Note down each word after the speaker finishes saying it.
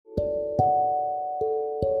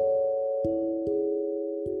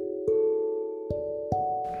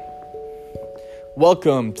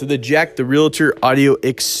Welcome to the Jack the Realtor audio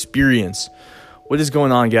experience. What is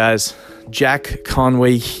going on, guys? Jack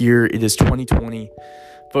Conway here. It is 2020.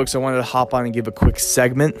 Folks, I wanted to hop on and give a quick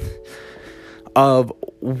segment of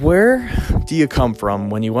where do you come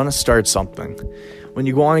from when you want to start something? When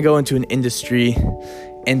you want to go into an industry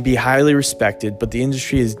and be highly respected, but the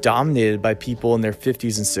industry is dominated by people in their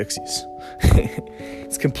 50s and 60s.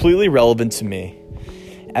 It's completely relevant to me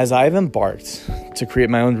as I've embarked to create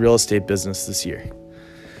my own real estate business this year.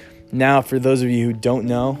 Now, for those of you who don't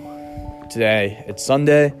know, today it's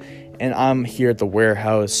Sunday and I'm here at the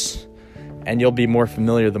warehouse, and you'll be more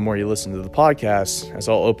familiar the more you listen to the podcast, as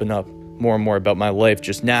I'll open up more and more about my life,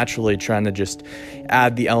 just naturally trying to just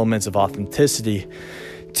add the elements of authenticity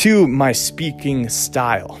to my speaking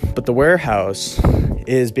style. But the warehouse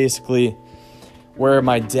is basically where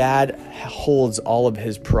my dad holds all of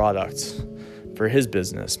his products for his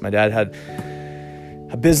business. My dad had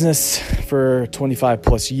a business for 25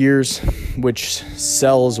 plus years, which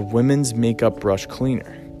sells women's makeup brush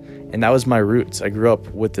cleaner. And that was my roots. I grew up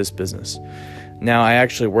with this business. Now, I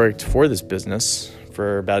actually worked for this business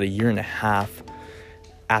for about a year and a half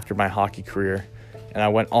after my hockey career. And I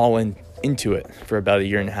went all into it for about a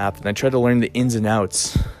year and a half. And I tried to learn the ins and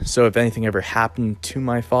outs. So if anything ever happened to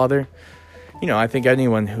my father, I think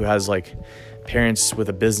anyone who has parents with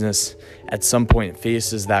a business at some point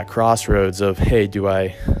faces that crossroads of, hey, do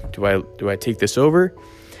I take this over?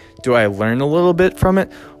 Do I learn a little bit from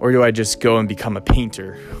it? Or do I just go and become a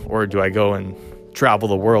painter? Or do I go and travel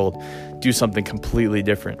the world, do something completely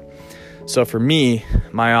different? So for me,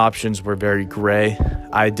 my options were very gray.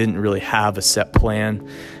 I didn't really have a set plan.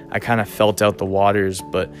 I kind of felt out the waters,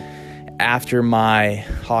 but after my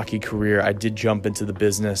hockey career, I did jump into the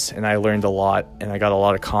business and I learned a lot, and I got a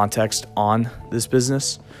lot of context on this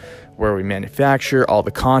business, where we manufacture, all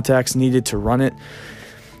the contacts needed to run it,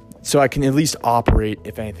 so I can at least operate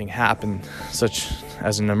if anything happened, such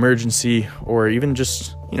as an emergency or even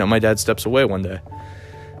just, my dad steps away one day.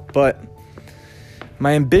 But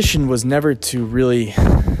my ambition was never to really,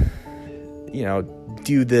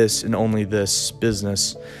 do this and only this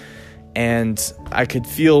business. And I could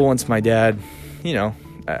feel once my dad,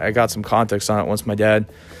 I got some context on it. Once my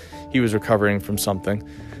dad, he was recovering from something,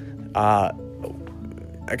 I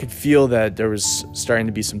could feel that there was starting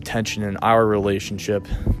to be some tension in our relationship,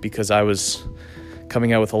 because I was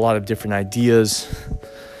coming out with a lot of different ideas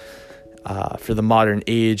for the modern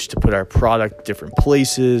age to put our product different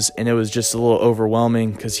places. And it was just a little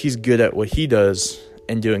overwhelming because he's good at what he does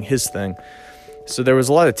and doing his thing. So there was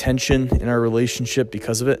a lot of tension in our relationship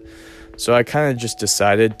because of it. So I kind of just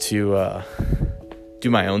decided to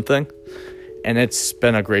do my own thing, and it's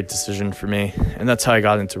been a great decision for me, and that's how I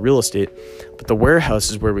got into real estate. But the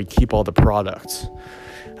warehouse is where we keep all the products.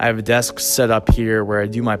 I have a desk set up here where I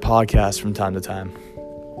do my podcast from time to time.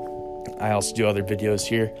 I also do other videos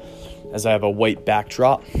here, as I have a white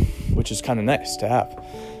backdrop, which is kind of nice to have.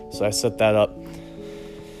 So I set that up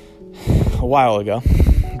a while ago.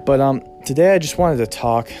 But today I just wanted to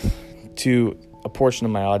talk to a portion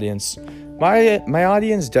of my audience. My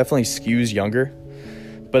audience definitely skews younger,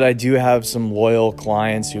 but I do have some loyal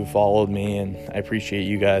clients who followed me, and I appreciate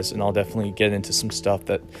you guys, and I'll definitely get into some stuff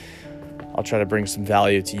that I'll try to bring some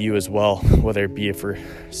value to you as well, whether it be for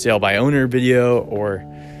sale by owner video or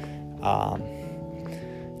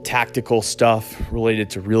tactical stuff related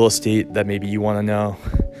to real estate that maybe you want to know.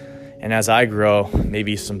 And as I grow,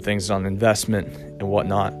 maybe some things on investment and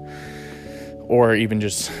whatnot, or even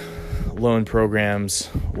just loan programs,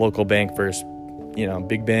 local bank versus,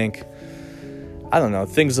 big bank. I don't know,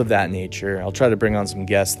 things of that nature. I'll try to bring on some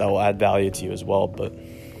guests that will add value to you as well. But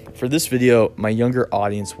for this video, my younger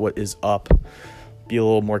audience, what is up? Be a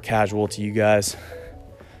little more casual to you guys.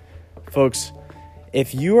 Folks,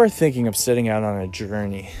 if you are thinking of setting out on a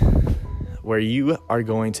journey where you are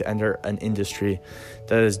going to enter an industry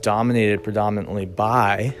that is dominated predominantly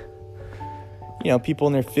by, people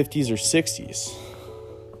in their 50s or 60s,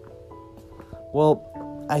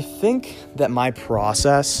 well, I think that my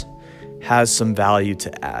process has some value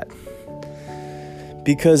to add,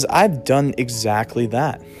 because I've done exactly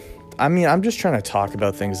that. I'm just trying to talk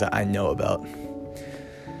about things that I know about.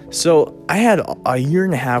 So I had a year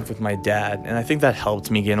and a half with my dad, and I think that helped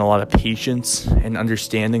me gain a lot of patience and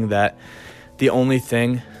understanding that the only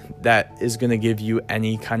thing that is going to give you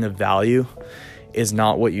any kind of value is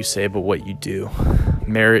not what you say, but what you do.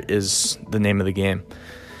 Merit is the name of the game.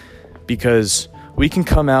 Because we can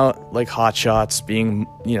come out like hotshots, being,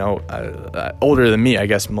 older than me, I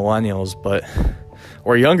guess, millennials,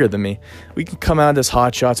 or younger than me. We can come out as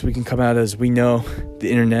hotshots. We can come out as, we know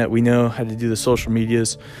the internet. We know how to do the social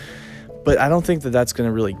medias. But I don't think that that's going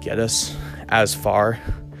to really get us as far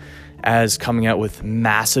as coming out with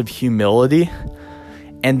massive humility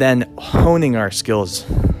and then honing our skills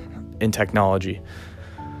in technology.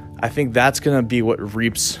 I think that's going to be what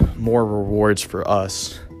reaps more rewards for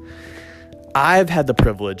us. I've had the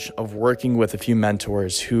privilege of working with a few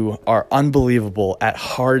mentors who are unbelievable at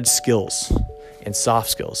hard skills and soft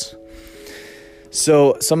skills.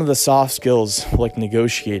 So some of the soft skills, like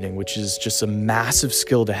negotiating, which is just a massive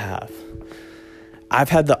skill to have. I've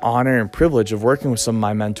had the honor and privilege of working with some of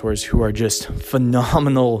my mentors who are just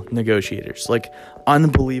phenomenal negotiators, like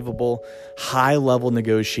unbelievable high-level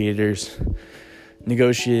negotiators,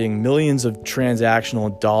 negotiating millions of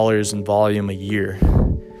transactional dollars in volume a year.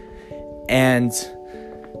 And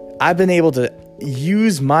I've been able to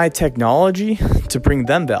use my technology to bring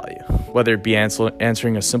them value, whether it be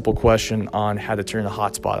answering a simple question on how to turn a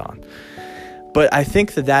hotspot on. But I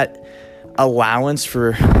think that allowance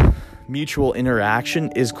for mutual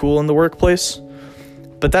interaction is cool in the workplace,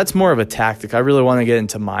 but that's more of a tactic. I really want to get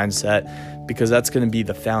into mindset because that's going to be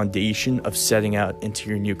the foundation of setting out into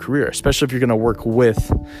your new career, especially if you're going to work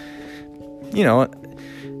with,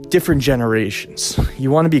 different generations.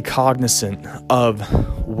 You want to be cognizant of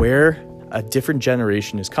where a different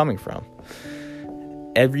generation is coming from.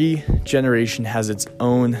 Every generation has its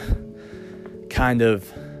own kind of,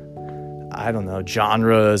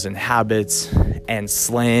 genres and habits and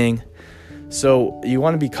slang. So you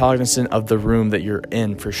want to be cognizant of the room that you're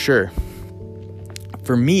in for sure.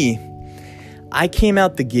 For me, I came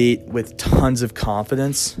out the gate with tons of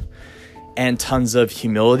confidence and tons of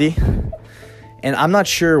humility. And I'm not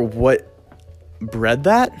sure what bred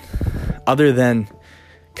that other than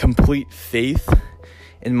complete faith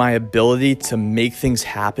in my ability to make things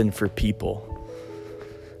happen for people.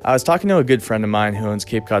 I was talking to a good friend of mine who owns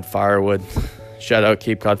Cape Cod Firewood. Shout out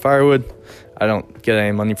Cape Cod Firewood. I don't get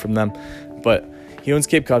any money from them, but he owns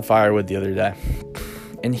Cape Cod Firewood the other day.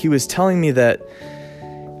 And he was telling me that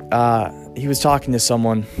he was talking to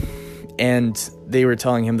someone and they were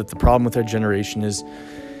telling him that the problem with our generation is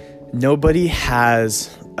nobody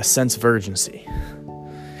has a sense of urgency.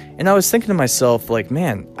 And I was thinking to myself,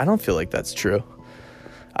 man, I don't feel like that's true.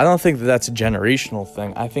 I don't think that that's a generational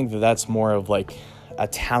thing. I think that that's more of a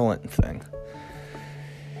talent thing.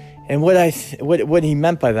 And what he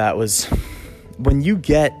meant by that was when you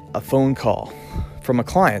get a phone call from a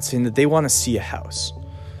client saying that they want to see a house,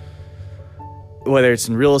 whether it's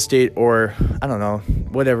in real estate or,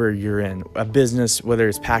 whatever you're in, a business, whether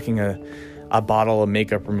it's packing a bottle of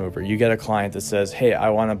makeup remover. You get a client that says, hey, I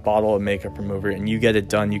want a bottle of makeup remover, and you get it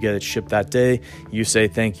done. You get it shipped that day. You say,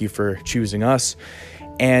 thank you for choosing us.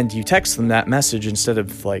 And you text them that message instead of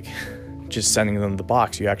just sending them the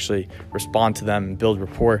box. You actually respond to them and build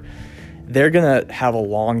rapport. They're going to have a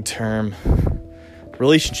long-term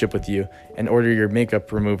relationship with you and order your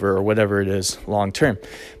makeup remover or whatever it is long-term.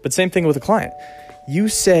 But same thing with a client. You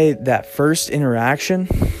say that first interaction,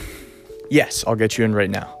 yes, I'll get you in right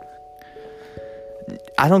now.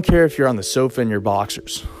 I don't care if you're on the sofa in your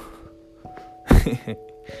boxers.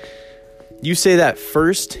 You say that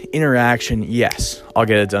first interaction, yes, I'll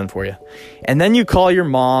get it done for you. And then you call your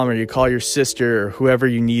mom or you call your sister or whoever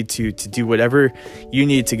you need to do whatever you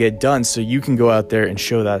need to get done so you can go out there and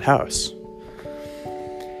show that house.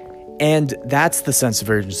 And that's the sense of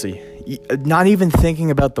urgency. Not even thinking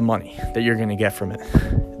about the money that you're going to get from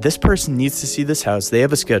it. This person needs to see this house. They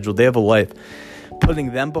have a schedule. They have a life.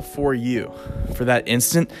 Putting them before you for that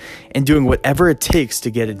instant and doing whatever it takes to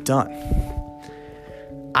get it done.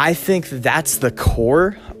 I think that's the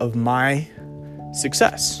core of my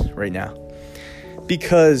success right now,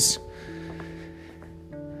 because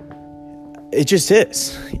it just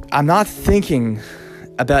is. I'm not thinking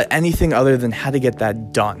about anything other than how to get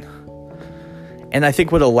that done. And I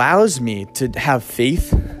think what allows me to have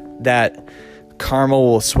faith that karma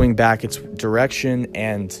will swing back its direction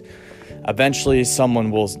and eventually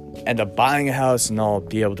someone will end up buying a house and I'll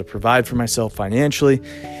be able to provide for myself financially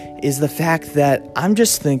is the fact that I'm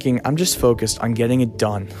just focused on getting it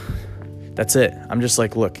done. That's it. I'm just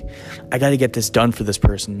look, I got to get this done for this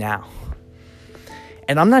person now.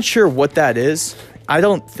 And I'm not sure what that is. I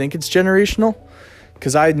don't think it's generational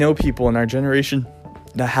because I know people in our generation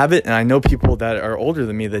that have it, and I know people that are older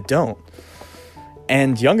than me that don't,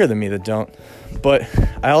 and younger than me that don't. But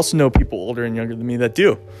I also know people older and younger than me that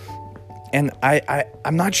do. And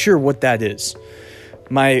I'm not sure what that is.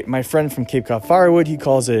 My friend from Cape Cod Firewood, he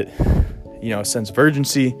calls it, a sense of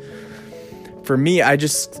urgency. For me, I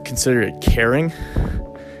just consider it caring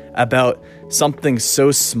about something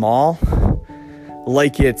so small,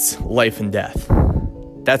 like it's life and death.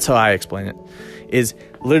 That's how I explain it, is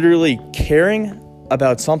literally caring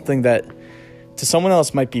about something that to someone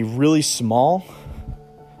else might be really small,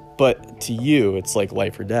 but to you, it's like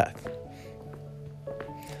life or death.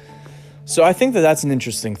 So I think that that's an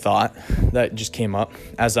interesting thought that just came up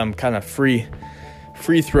as I'm kind of free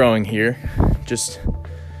throwing here, just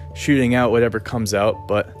shooting out whatever comes out.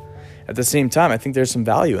 But at the same time, I think there's some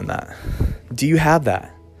value in that. Do you have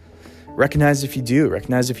that? Recognize if you do,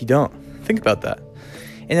 recognize if you don't. Think about that.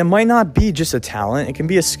 And it might not be just a talent, it can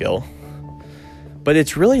be a skill, but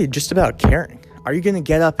it's really just about caring. Are you going to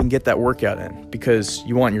get up and get that workout in because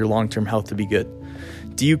you want your long-term health to be good?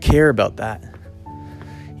 Do you care about that?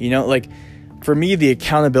 Like for me, the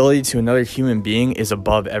accountability to another human being is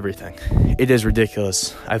above everything. It is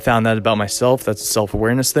ridiculous. I found that about myself. That's a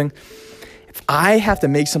self-awareness thing. If I have to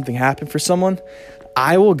make something happen for someone,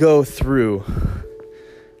 I will go through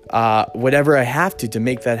whatever I have to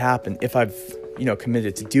make that happen if I've,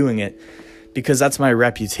 committed to doing it, because that's my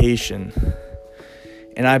reputation.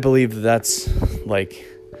 And I believe that's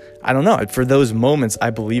I don't know. For those moments, I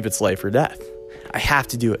believe it's life or death. I have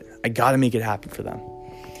to do it. I got to make it happen for them.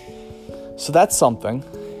 So that's something.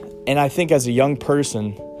 And I think as a young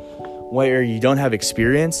person where you don't have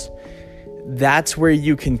experience, that's where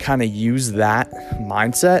you can kind of use that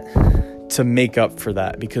mindset to make up for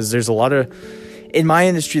that. Because in my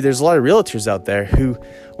industry, there's a lot of realtors out there who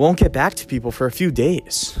won't get back to people for a few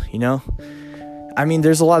days,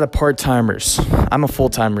 there's a lot of part-timers. I'm a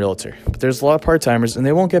full-time realtor, but there's a lot of part-timers and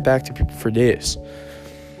they won't get back to people for days.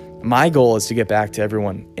 My goal is to get back to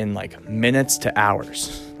everyone in minutes to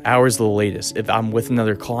hours. Hours the latest. If I'm with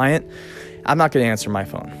another client, I'm not going to answer my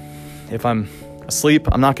phone. If I'm asleep,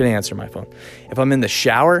 I'm not going to answer my phone. If I'm in the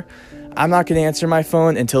shower, I'm not going to answer my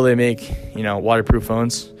phone until they make, waterproof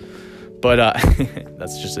phones. But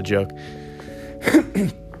that's just a joke.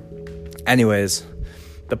 Anyways,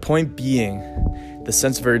 the point being, the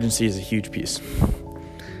sense of urgency is a huge piece.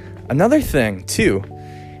 Another thing, too,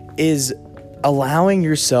 is allowing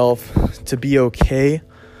yourself to be okay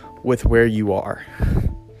with where you are.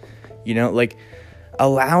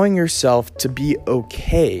 Allowing yourself to be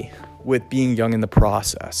okay with being young in the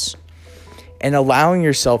process, and allowing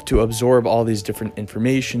yourself to absorb all these different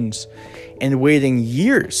informations and waiting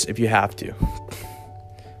years, if you have to,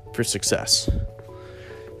 for success.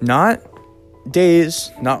 Not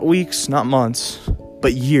days, not weeks, not months,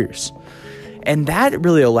 but years. And that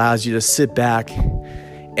really allows you to sit back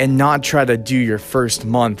and not try to do your first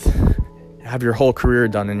month, have your whole career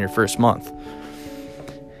done in your first month.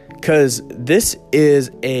 Because this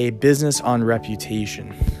is a business on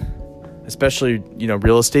reputation, especially,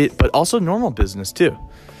 real estate, but also normal business too.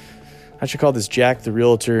 I should call this Jack the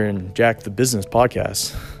Realtor and Jack the Business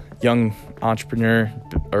podcast. Young entrepreneur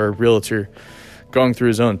or realtor going through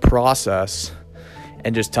his own process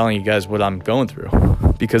and just telling you guys what I'm going through,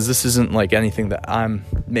 because this isn't anything that I'm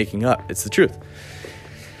making up. It's the truth.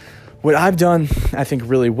 What I've done, I think,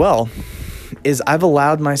 really well is I've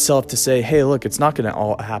allowed myself to say, hey, look, it's not going to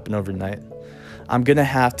all happen overnight. I'm going to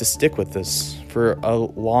have to stick with this for a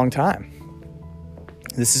long time.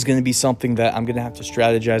 This is going to be something that I'm going to have to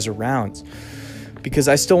strategize around, because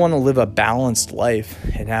I still want to live a balanced life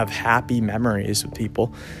and have happy memories with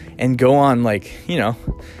people and go on a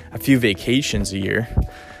few vacations a year.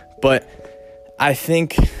 But I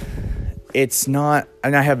think it's not,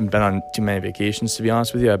 and I haven't been on too many vacations, to be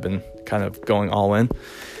honest with you. I've been kind of going all in.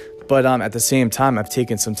 But at the same time, I've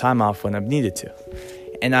taken some time off when I've needed to.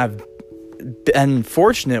 And I've been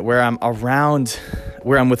fortunate where I'm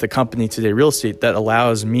with a company today, real estate, that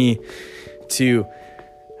allows me to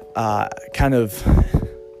kind of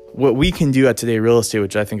what we can do at Today Real Estate,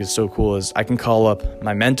 which I think is so cool, is I can call up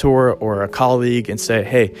my mentor or a colleague and say,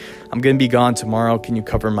 hey, I'm going to be gone tomorrow. Can you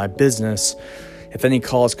cover my business? If any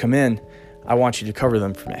calls come in, I want you to cover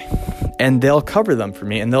them for me. And they'll cover them for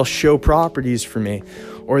me, and they'll show properties for me,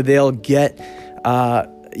 or they'll get,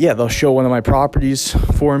 they'll show one of my properties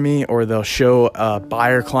for me, or they'll show a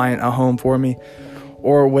buyer client a home for me,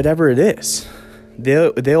 or whatever it is.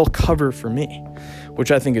 They'll cover for me,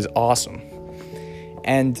 which I think is awesome.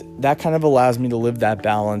 And that kind of allows me to live that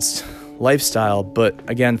balanced lifestyle. But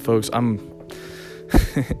again, folks, I'm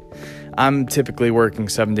typically working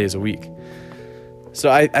 7 days a week. So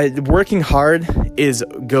I working hard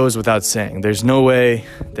goes without saying. There's no way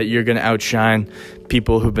that you're going to outshine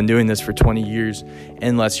people who've been doing this for 20 years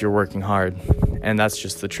unless you're working hard. And that's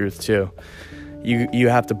just the truth too. You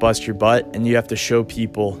have to bust your butt, and you have to show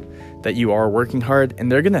people that you are working hard,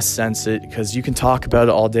 and they're going to sense it, because you can talk about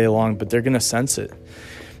it all day long, but they're going to sense it.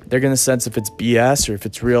 They're going to sense if it's BS or if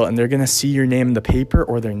it's real, and they're going to see your name in the paper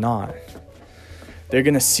or they're not. They're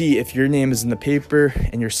going to see if your name is in the paper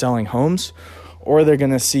and you're selling homes, or they're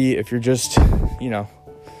going to see if you're just,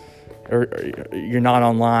 or you're not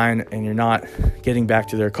online and you're not getting back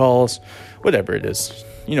to their calls, whatever it is.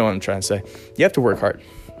 You know what I'm trying to say. You have to work hard.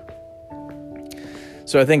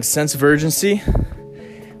 So I think sense of urgency,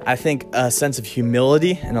 I think a sense of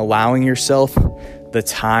humility and allowing yourself the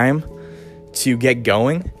time to get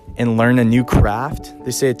going and learn a new craft.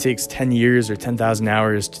 They say it takes 10 years or 10,000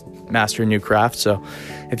 hours to master a new craft. So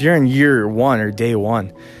if you're in year one or day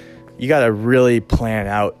one, you got to really plan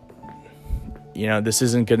out. You know, this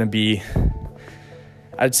isn't going to be,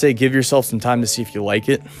 I'd say give yourself some time to see if you like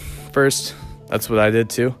it first. That's what I did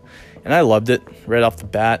too. And I loved it right off the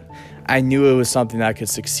bat. I knew it was something that I could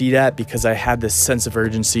succeed at because I had this sense of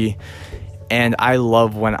urgency, and I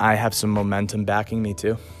love when I have some momentum backing me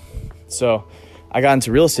too. So I got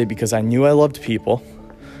into real estate because I knew I loved people.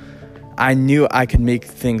 I knew I could make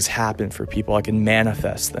things happen for people. I could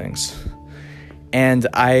manifest things. And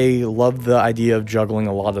I love the idea of juggling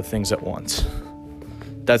a lot of things at once.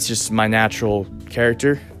 That's just my natural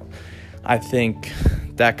character. I think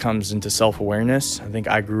that comes into self-awareness. I think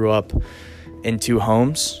I grew up in 2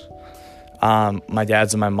 homes. My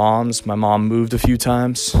dad's and my mom's. My mom moved a few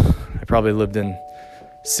times. I probably lived in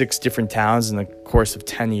 6 different towns in the course of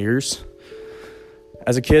 10 years.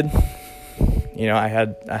 As a kid, you know, I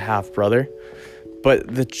had a half brother. But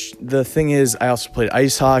the thing is, I also played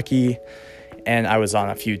ice hockey, and I was on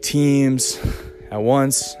a few teams at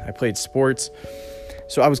once. I played sports.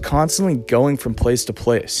 So I was constantly going from place to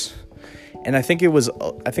place. And I think it was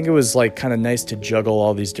like kind of nice to juggle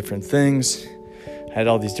all these different things. I had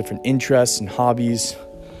all these different interests and hobbies.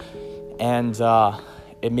 And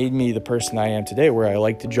it made me the person I am today, where I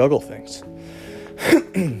like to juggle things.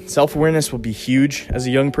 Self-awareness will be huge as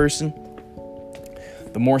a young person.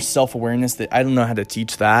 The more self-awareness that I don't know how to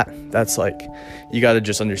teach that. That's like, you got to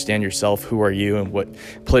just understand yourself. Who are you and what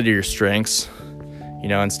play to your strengths, you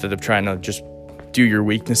know, instead of trying to just do your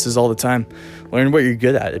weaknesses all the time. Learn what you're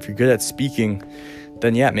good at. If you're good at speaking,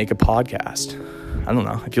 then yeah, make a podcast. I don't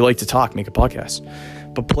know. If you like to talk, make a podcast.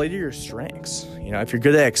 But play to your strengths. You know, if you're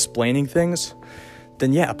good at explaining things,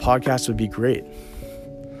 then yeah, a podcast would be great.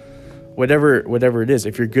 Whatever it is.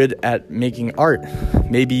 If you're good at making art,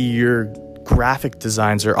 maybe your graphic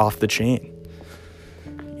designs are off the chain.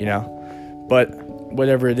 You know? But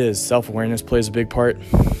whatever it is, self-awareness plays a big part,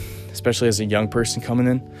 especially as a young person coming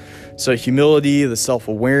in. So humility, the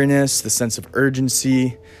self-awareness, the sense of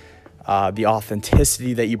urgency, the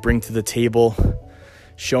authenticity that you bring to the table,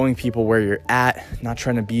 showing people where you're at, not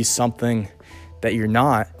trying to be something that you're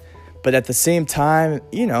not. But at the same time,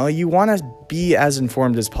 you know, you want to be as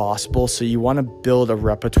informed as possible. So you want to build a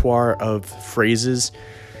repertoire of phrases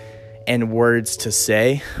and words to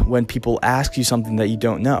say when people ask you something that you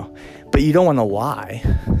don't know. But you don't want to lie.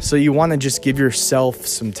 So you want to just give yourself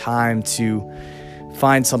some time to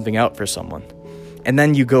find something out for someone. And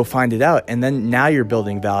then you go find it out. And then now you're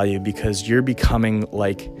building value because you're becoming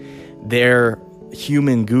like their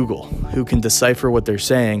human Google who can decipher what they're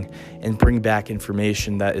saying and bring back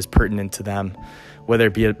information that is pertinent to them, whether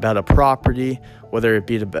it be about a property, whether it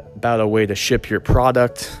be about a way to ship your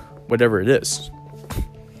product, whatever it is.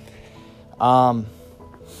 Gosh,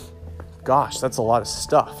 that's a lot of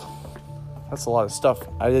stuff.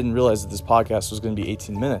 I didn't realize that this podcast was going to be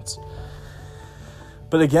 18 minutes.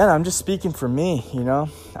 But again, I'm just speaking for me, you know.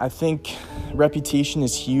 I think reputation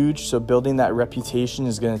is huge, so building that reputation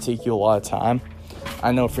is going to take you a lot of time.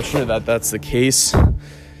 I know for sure that that's the case.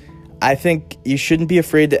 I think you shouldn't be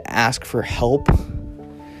afraid to ask for help.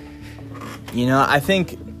 You know, I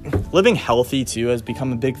think living healthy too has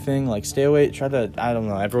become a big thing. Like I don't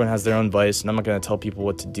know, everyone has their own vice, and I'm not going to tell people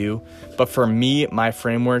what to do. But for me, my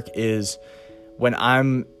framework is when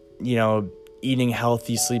I'm, you know, eating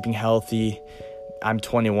healthy, sleeping healthy. I'm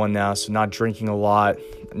 21 now, so not drinking a lot,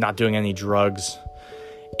 not doing any drugs,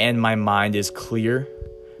 and my mind is clear.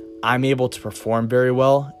 I'm able to perform very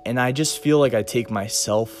well, and I just feel like I take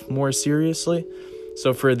myself more seriously.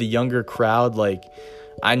 So for the younger crowd, like,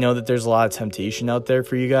 I know that there's a lot of temptation out there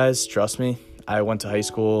for you guys. Trust me. I went to high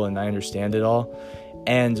school and I understand it all.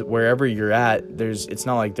 And wherever you're at, it's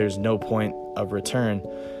not like there's no point of return.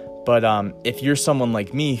 But if you're someone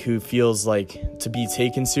like me who feels like to be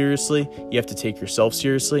taken seriously, you have to take yourself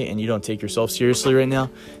seriously, and you don't take yourself seriously right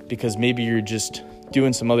now because maybe you're just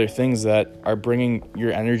doing some other things that are bringing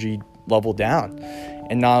your energy level down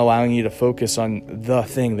and not allowing you to focus on the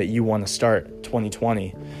thing that you want to start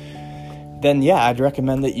 2020, then yeah, I'd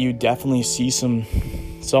recommend that you definitely see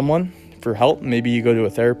someone for help. Maybe you go to a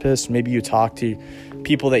therapist. Maybe you talk to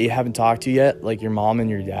people that you haven't talked to yet, like your mom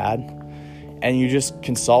and your dad. And you just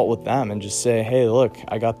consult with them and just say, hey, look,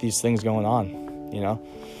 I got these things going on, you know?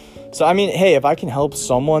 So, I mean, hey, if I can help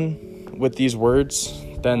someone with these words,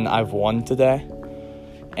 then I've won today.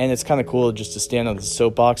 And it's kind of cool just to stand on the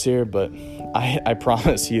soapbox here, but I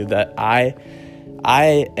promise you that I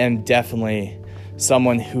am definitely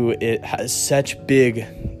someone who has such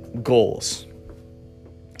big goals.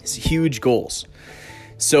 It's huge goals.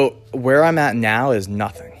 So where I'm at now is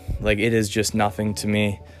nothing. Like, it is just nothing to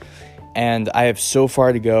me. And I have so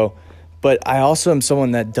far to go. But I also am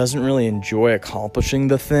someone that doesn't really enjoy accomplishing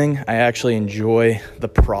the thing. I actually enjoy the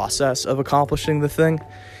process of accomplishing the thing.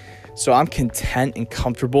 So I'm content and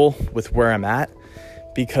comfortable with where I'm at,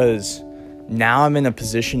 because now I'm in a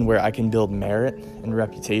position where I can build merit and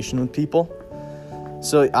reputation with people.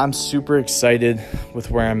 So I'm super excited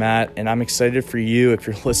with where I'm at, and I'm excited for you if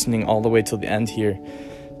you're listening all the way till the end here,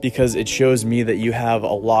 because it shows me that you have a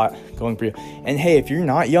lot going for you. And hey, if you're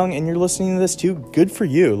not young and you're listening to this too, good for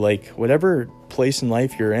you. Like, whatever place in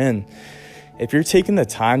life you're in, if you're taking the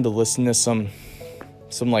time to listen to some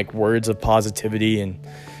like words of positivity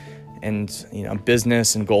and you know,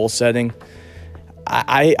 business and goal setting,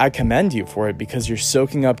 I commend you for it, because you're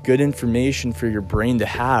soaking up good information for your brain to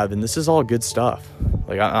have. And this is all good stuff.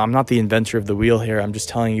 Like, I'm not the inventor of the wheel here. I'm just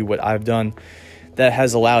telling you what I've done that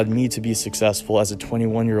has allowed me to be successful as a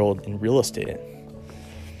 21-year-old in real estate.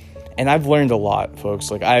 And I've learned a lot, folks.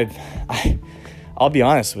 Like, I'll be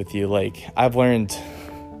honest with you. Like, I've learned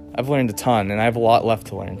a ton, and I have a lot left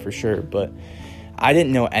to learn for sure. But I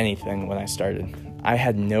didn't know anything when I started. I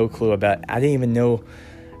had no clue about.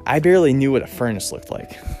 I barely knew what a furnace looked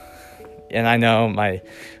like. And I know my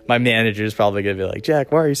manager is probably going to be like,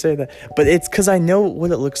 Jack, why are you saying that? But it's because I know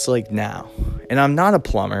what it looks like now. And I'm not a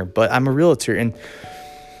plumber, but I'm a realtor. And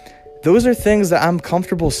those are things that I'm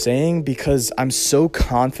comfortable saying because I'm so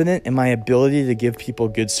confident in my ability to give people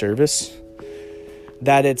good service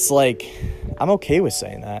that it's like, I'm okay with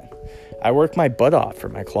saying that. I work my butt off for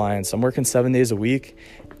my clients. I'm working 7 days a week.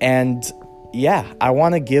 And yeah, I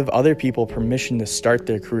want to give other people permission to start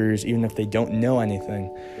their careers even if they don't know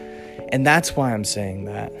anything. And that's why I'm saying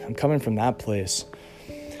that. I'm coming from that place.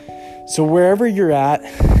 So wherever you're at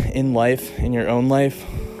in life, in your own life,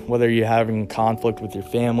 whether you're having conflict with your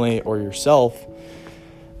family or yourself,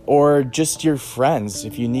 or just your friends,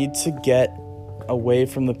 if you need to get away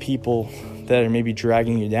from the people that are maybe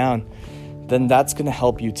dragging you down, then that's going to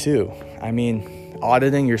help you too. I mean,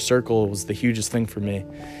 auditing your circle was the hugest thing for me.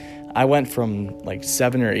 I went from like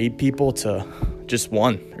 7 or 8 people to just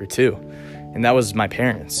 1 or 2. And that was my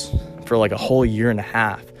parents for like a whole year and a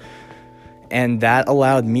half. And that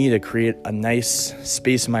allowed me to create a nice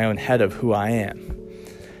space in my own head of who I am.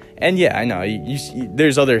 And yeah, I know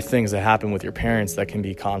there's other things that happen with your parents that can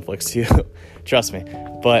be conflicts too. Trust me.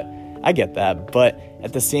 But I get that. But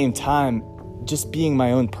at the same time, just being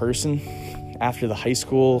my own person after the high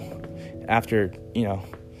school, after, you know,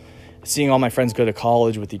 seeing all my friends go to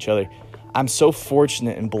college with each other, I'm so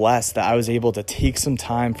fortunate and blessed that I was able to take some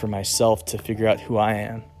time for myself to figure out who I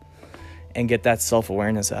am and get that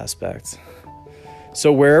self-awareness aspect.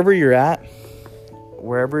 So wherever you're at,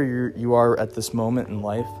 wherever you are at this moment in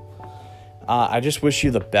life, I just wish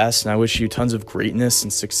you the best, and I wish you tons of greatness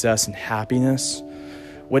and success and happiness,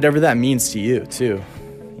 whatever that means to you too.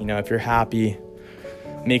 You know, if you're happy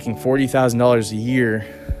making $40,000 a year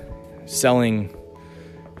selling,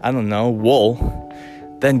 I don't know, wool,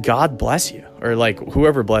 then God bless you, or like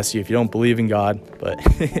whoever bless you if you don't believe in God, but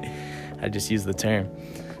I just use the term.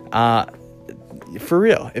 For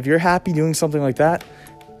real, if you're happy doing something like that,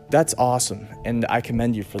 that's awesome, and I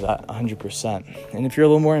commend you for that 100%. And if you're a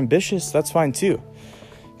little more ambitious, that's fine too.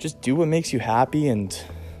 Just do what makes you happy. And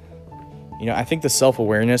you know, I think the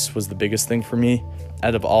self-awareness was the biggest thing for me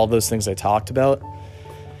out of all those things I talked about.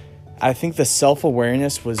 I think the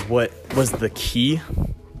self-awareness was what was the key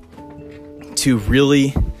to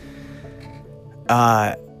really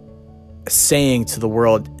saying to the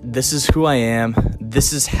world, this is who I am,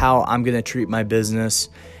 this is how I'm going to treat my business,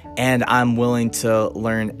 and I'm willing to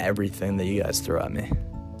learn everything that you guys throw at me.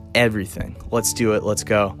 Everything. Let's do it. Let's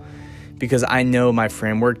go. Because I know my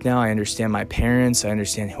framework now. I understand my parents. I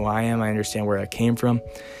understand who I am. I understand where I came from.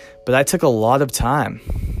 But I took a lot of time,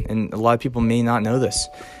 and a lot of people may not know this,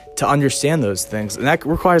 to understand those things. And that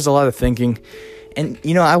requires a lot of thinking. And,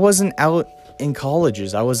 you know, I wasn't out in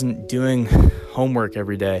colleges. I wasn't doing homework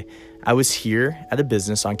every day. I was here at a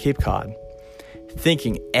business on Cape Cod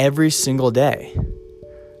thinking every single day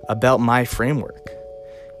about my framework,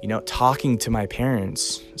 you know, talking to my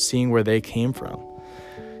parents, seeing where they came from.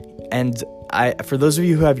 And for those of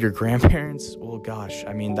you who have your grandparents, well, gosh,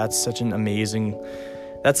 I mean, that's an amazing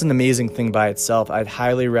thing by itself. I'd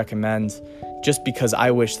highly recommend, just because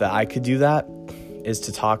I wish that I could do that, is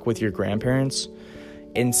to talk with your grandparents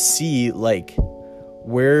and see like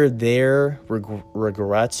where their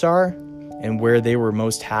regrets are and where they were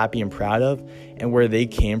most happy and proud of and where they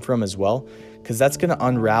came from as well, because that's going to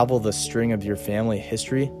unravel the string of your family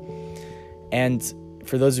history. And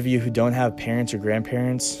for those of you who don't have parents or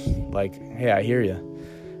grandparents, like, hey, I hear you.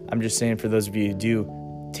 I'm just saying, for those of you who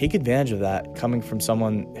do, take advantage of that coming from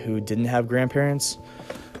someone who didn't have grandparents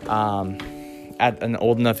at an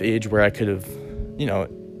old enough age where I could have,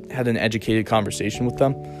 had an educated conversation with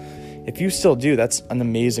them. If you still do, that's an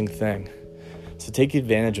amazing thing. So take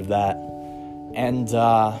advantage of that. And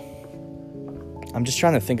I'm just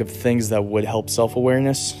trying to think of things that would help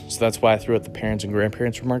self-awareness. So that's why I threw out the parents and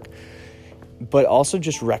grandparents remark. But also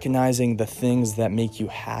just recognizing the things that make you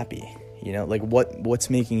happy. Like what's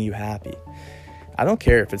making you happy. I don't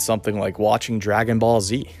care if it's something like watching Dragon Ball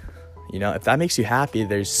Z. If that makes you happy,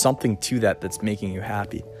 there's something to that that's making you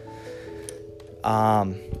happy.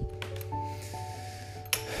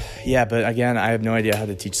 Yeah, but again, I have no idea how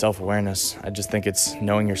to teach self-awareness. I just think it's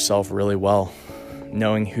knowing yourself really well,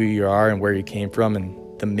 knowing who you are and where you came from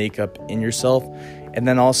and the makeup in yourself, and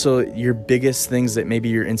then also your biggest things that maybe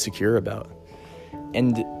you're insecure about.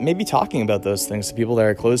 And maybe talking about those things to people that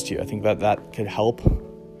are close to you. I think that could help.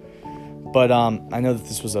 But I know that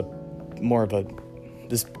this was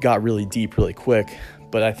this got really deep really quick,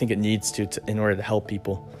 but I think it needs to in order to help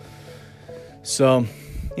people. So,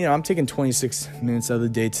 I'm taking 26 minutes out of the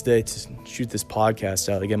day today to shoot this podcast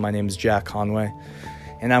out. Again, my name is Jack Conway,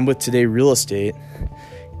 and I'm with Today Real Estate,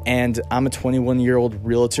 and I'm a 21-year-old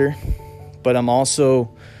realtor, but I'm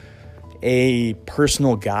also a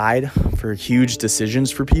personal guide for huge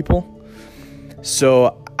decisions for people.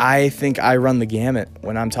 So I think I run the gamut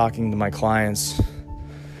when I'm talking to my clients.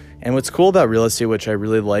 And what's cool about real estate, which I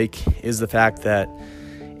really like, is the fact that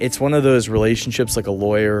it's one of those relationships like a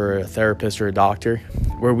lawyer or a therapist or a doctor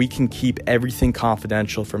where we can keep everything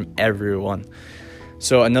confidential from everyone.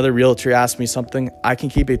 So another realtor asks me something, I can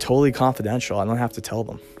keep it totally confidential. I don't have to tell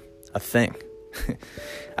them a thing.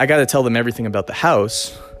 I got to tell them everything about the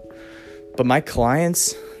house, but my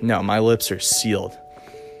clients, no, my lips are sealed.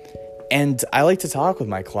 And I like to talk with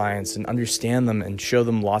my clients and understand them and show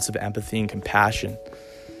them lots of empathy and compassion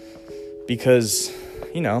because,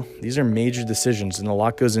 these are major decisions and a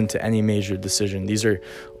lot goes into any major decision. These are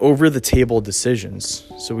over-the-table decisions,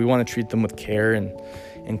 so we want to treat them with care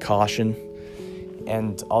and caution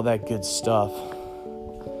and all that good stuff.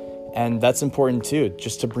 And that's important too,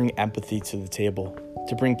 just to bring empathy to the table,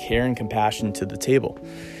 to bring care and compassion to the table.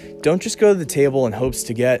 Don't just go to the table in hopes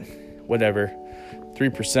to get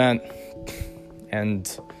 3%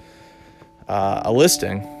 and a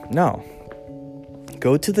listing. No.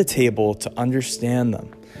 Go to the table to understand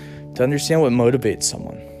them, to understand what motivates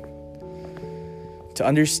someone, to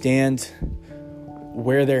understand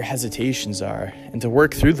where their hesitations are and to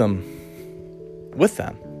work through them with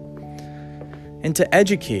them, and to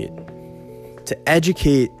educate,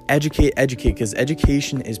 because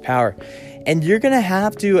education is power. And you're going to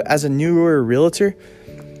have to, as a newer realtor,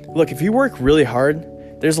 look, if you work really hard,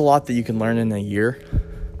 there's a lot that you can learn in a year.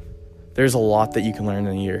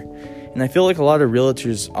 And I feel like a lot of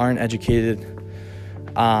realtors aren't educated,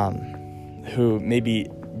 who maybe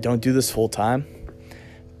don't do this full time.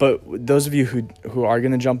 But those of you who are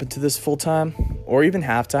going to jump into this full time or even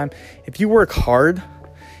half time, if you work hard,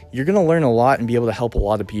 you're going to learn a lot and be able to help a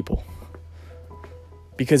lot of people.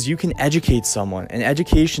 Because you can educate someone, and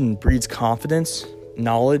education breeds confidence,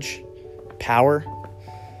 knowledge, power.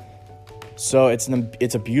 So it's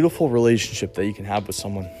a beautiful relationship that you can have with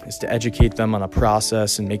someone, is to educate them on a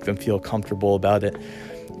process and make them feel comfortable about it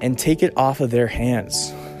and take it off of their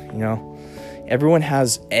hands. Everyone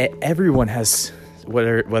has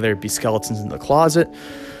whether it be skeletons in the closet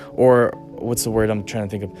or what's the word I'm trying to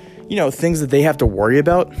think of, things that they have to worry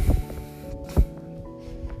about,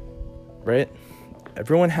 right?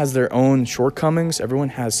 Everyone has their own shortcomings. Everyone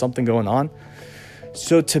has something going on.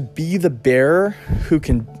 So to be the bearer who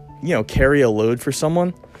can carry a load for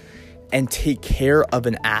someone and take care of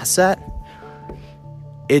an asset,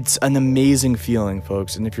 it's an amazing feeling,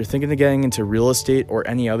 folks. And if you're thinking of getting into real estate or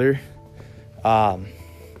any other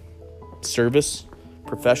service,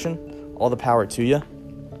 profession, all the power to you.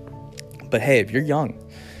 But hey, if you're young,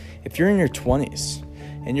 if you're in your 20s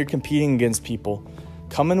and you're competing against people,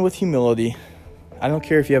 come in with humility. I don't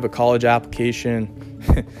care if you have a college application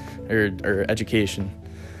or education,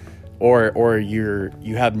 or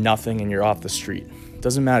you have nothing and you're off the street. It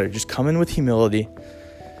doesn't matter. Just come in with humility.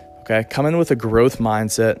 Okay? Come in with a growth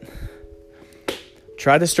mindset.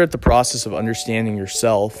 Try to start the process of understanding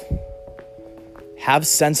yourself. Have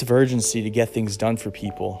sense of urgency to get things done for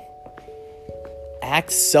people.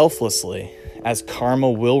 Act selflessly, as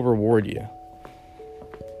karma will reward you.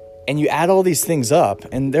 And you add all these things up,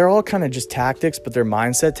 and they're all kind of just tactics, but they're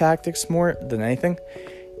mindset tactics more than anything.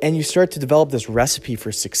 And you start to develop this recipe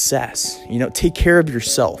for success. Take care of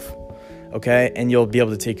yourself, okay? And you'll be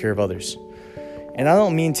able to take care of others. And I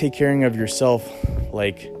don't mean take care of yourself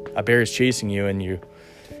like a bear is chasing you and you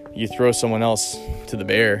throw someone else to the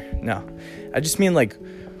bear. No, I just mean like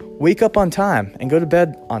wake up on time and go to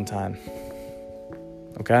bed on time,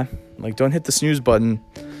 okay? Like don't hit the snooze button,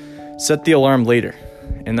 set the alarm later,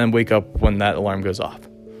 and then wake up when that alarm goes off.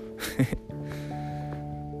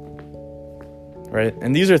 Right?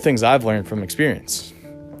 And these are things I've learned from experience.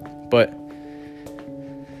 But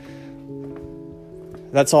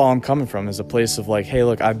that's all I'm coming from, is a place of like, hey,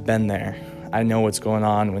 look, I've been there. I know what's going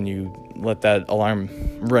on when you let that alarm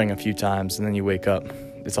ring a few times and then you wake up.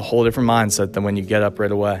 It's a whole different mindset than when you get up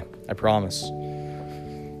right away. I promise.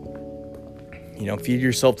 Feed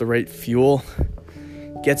yourself the right fuel.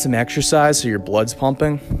 Get some exercise so your blood's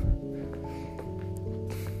pumping.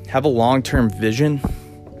 Have a long-term vision.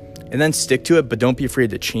 And then stick to it, but don't be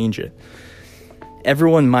afraid to change it.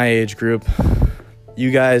 Everyone in my age group,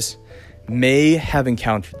 you guys may have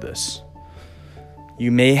encountered this.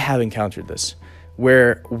 You may have encountered this,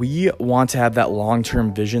 where we want to have that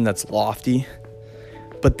long-term vision that's lofty,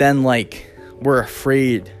 but then we're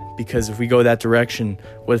afraid because if we go that direction,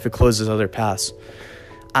 what if it closes other paths?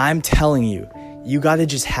 I'm telling you, you got to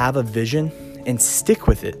just have a vision and stick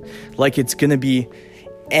with it. Like it's going to be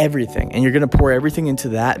everything, and you're going to pour everything into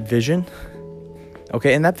that vision.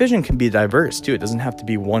 Okay, and that vision can be diverse too. It doesn't have to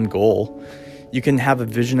be one goal. You can have a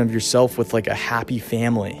vision of yourself with a happy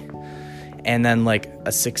family, and then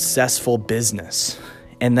a successful business,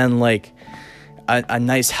 and then a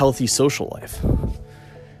nice healthy social life.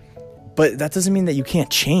 But that doesn't mean that you can't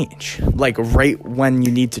change right when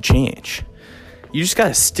you need to change. You just got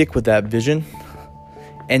to stick with that vision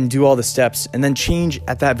and do all the steps, and then change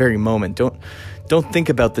at that very moment. Don't think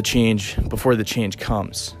about the change before the change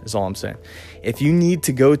comes, is all I'm saying. If you need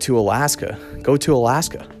to go to Alaska, go to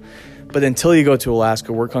Alaska. But until you go to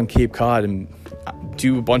Alaska, work on Cape Cod and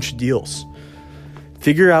do a bunch of deals.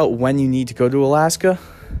 Figure out when you need to go to Alaska,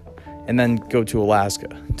 and then go to Alaska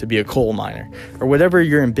to be a coal miner or whatever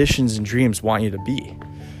your ambitions and dreams want you to be.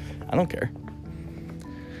 I don't care.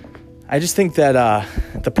 I just think that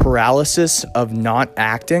the paralysis of not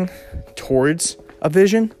acting towards a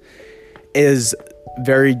vision is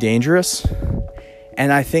very dangerous.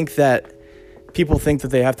 And I think that people think that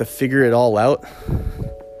they have to figure it all out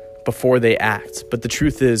before they act. But the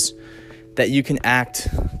truth is that you can act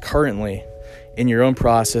currently in your own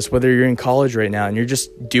process, whether you're in college right now and you're just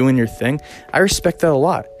doing your thing. I respect that a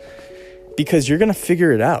lot because you're going to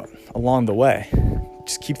figure it out along the way.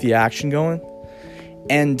 Just keep the action going,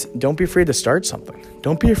 and don't be afraid to start something.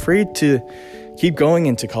 Don't be afraid to keep going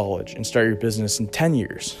into college and start your business in 10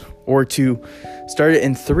 years, or to start it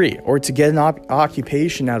in 3, or to get an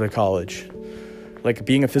occupation out of college, like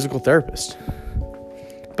being a physical therapist.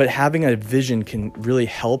 But having a vision can really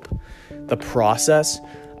help the process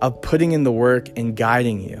of putting in the work and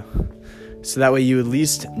guiding you. So that way you at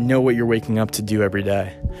least know what you're waking up to do every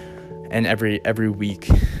day and every week.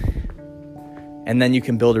 And then you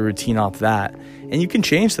can build a routine off that, and you can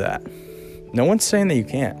change that. No one's saying that you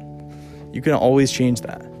can't. You can always change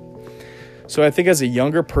that. So I think as a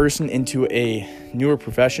younger person into a newer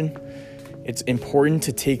profession, it's important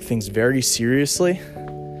to take things very seriously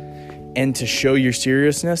and to show your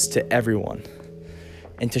seriousness to everyone,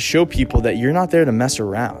 and to show people that you're not there to mess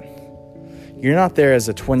around. You're not there as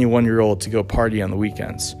a 21-year-old to go party on the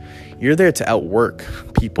weekends. You're there to outwork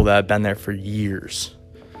people that have been there for years.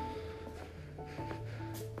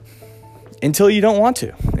 Until you don't want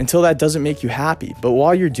to, until that doesn't make you happy. But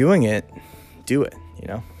while you're doing it, do it,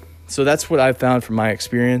 So that's what I've found from my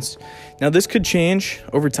experience. Now, this could change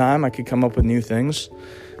over time. I could come up with new things.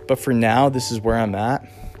 But for now, this is where I'm at.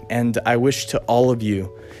 And I wish to all of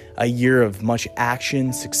you a year of much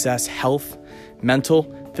action, success, health,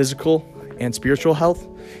 mental, physical, and spiritual health,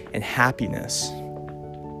 and happiness.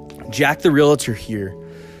 Jack the Realtor here,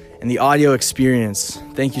 and the audio experience.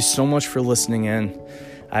 Thank you so much for listening in.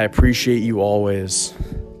 I appreciate you always.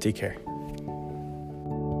 Take care.